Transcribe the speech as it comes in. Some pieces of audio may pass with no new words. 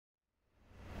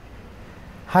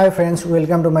Hi friends,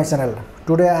 welcome to my channel.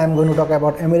 Today I am going to talk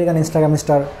about American Instagram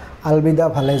star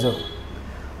Albida Vallejo.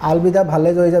 Albida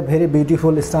Vallejo is a very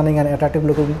beautiful, stunning and attractive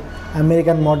looking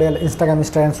American model, Instagram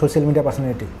star and social media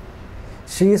personality.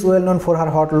 She is well known for her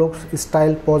hot looks,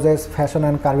 style, poses, fashion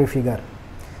and curvy figure.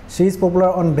 She is popular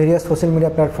on various social media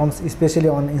platforms, especially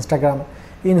on Instagram,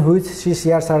 in which she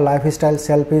shares her lifestyle,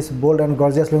 selfies, bold and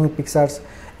gorgeous looking pictures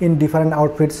in different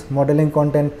outfits, modeling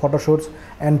content, photoshoots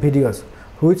and videos,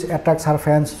 which attracts her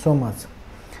fans so much.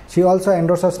 She also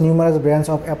endorses numerous brands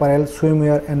of apparel,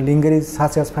 swimwear and lingerie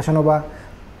such as Fashion Nova,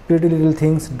 Pretty Little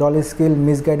Things, Dolly Skill,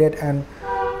 Misguided and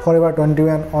Forever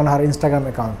 21 on her Instagram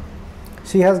account.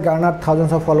 She has garnered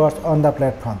thousands of followers on the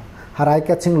platform. Her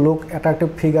eye-catching look,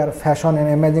 attractive figure, fashion and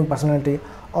amazing personality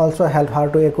also helped her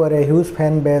to acquire a huge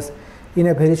fan base in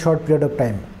a very short period of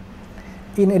time.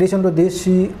 In addition to this,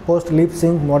 she posts lip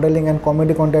sync, modeling and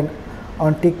comedy content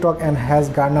on TikTok and has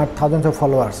garnered thousands of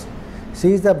followers.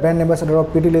 She is the brand ambassador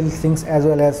of Pretty Little Things as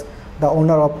well as the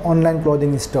owner of online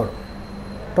clothing store.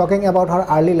 Talking about her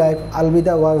early life,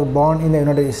 Albida was born in the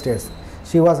United States.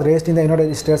 She was raised in the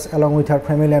United States along with her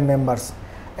family and members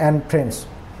and friends.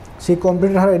 She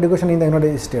completed her education in the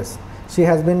United States. She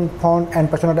has been fond and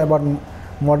passionate about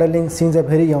modeling since a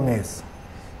very young age.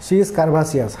 She is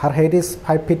curvaceous. Her height is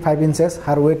 5 feet 5 inches,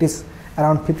 her weight is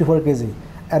around 54 kg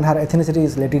and her ethnicity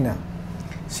is Latina.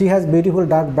 She has beautiful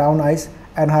dark brown eyes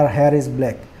and her hair is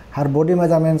black. Her body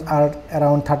measurements are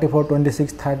around 34,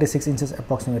 26, 36 inches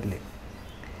approximately.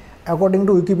 According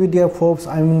to Wikipedia, Forbes,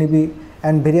 IMDb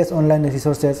and various online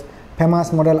resources,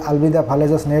 famous model Albida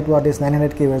Vallejo's net worth is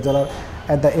 $900k US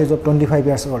at the age of 25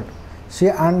 years old. She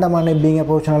earned the money being a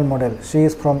professional model. She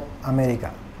is from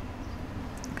America.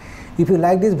 If you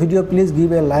like this video, please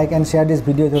give a like and share this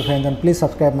video with your friends and please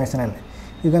subscribe my channel.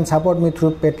 You can support me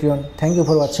through Patreon. Thank you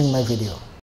for watching my video.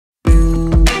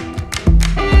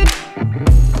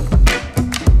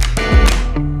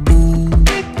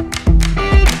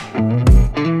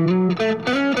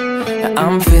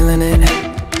 I'm feeling it,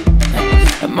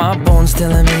 my bones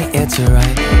telling me it's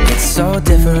right. It's so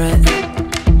different,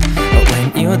 but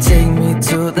when you take me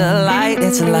to the light,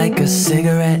 it's like a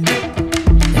cigarette.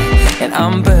 And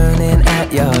I'm burning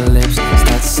at your lips,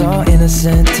 start so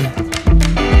innocent.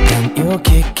 Then you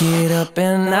kick it up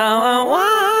and now I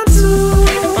want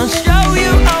to show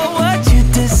you all what you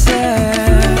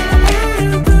deserve.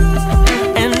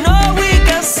 And know we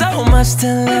got so much to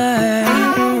learn.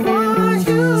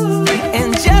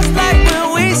 And just like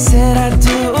when we said I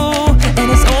do,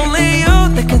 and it's only you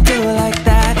that can do it like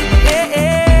that.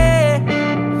 Yeah,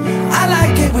 I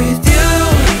like it with you,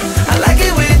 I like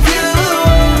it with you,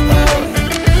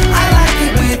 I like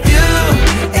it with you.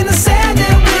 In the sand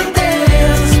that we'll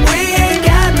dance, we ain't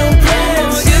got no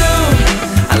plans. You,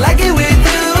 I like it with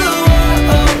you,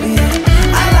 yeah.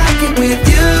 I like it with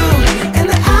you, and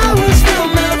the hours will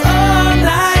melt all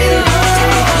night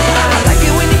long. I like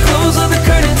it when you close all the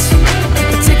curtains,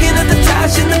 taking up the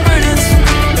trash and the burdens.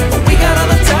 We got all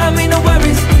the time, ain't no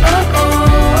worries.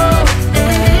 Oh,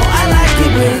 I like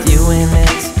it with you in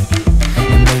it.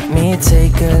 And make me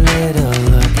take a little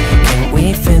look. Can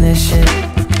we finish it?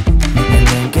 And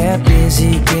then get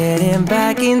busy getting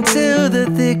back into the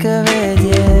thick of it,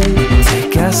 yeah.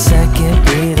 Take a second,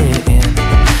 breathe it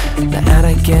in. Now out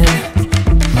again.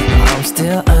 I'm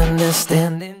still understanding.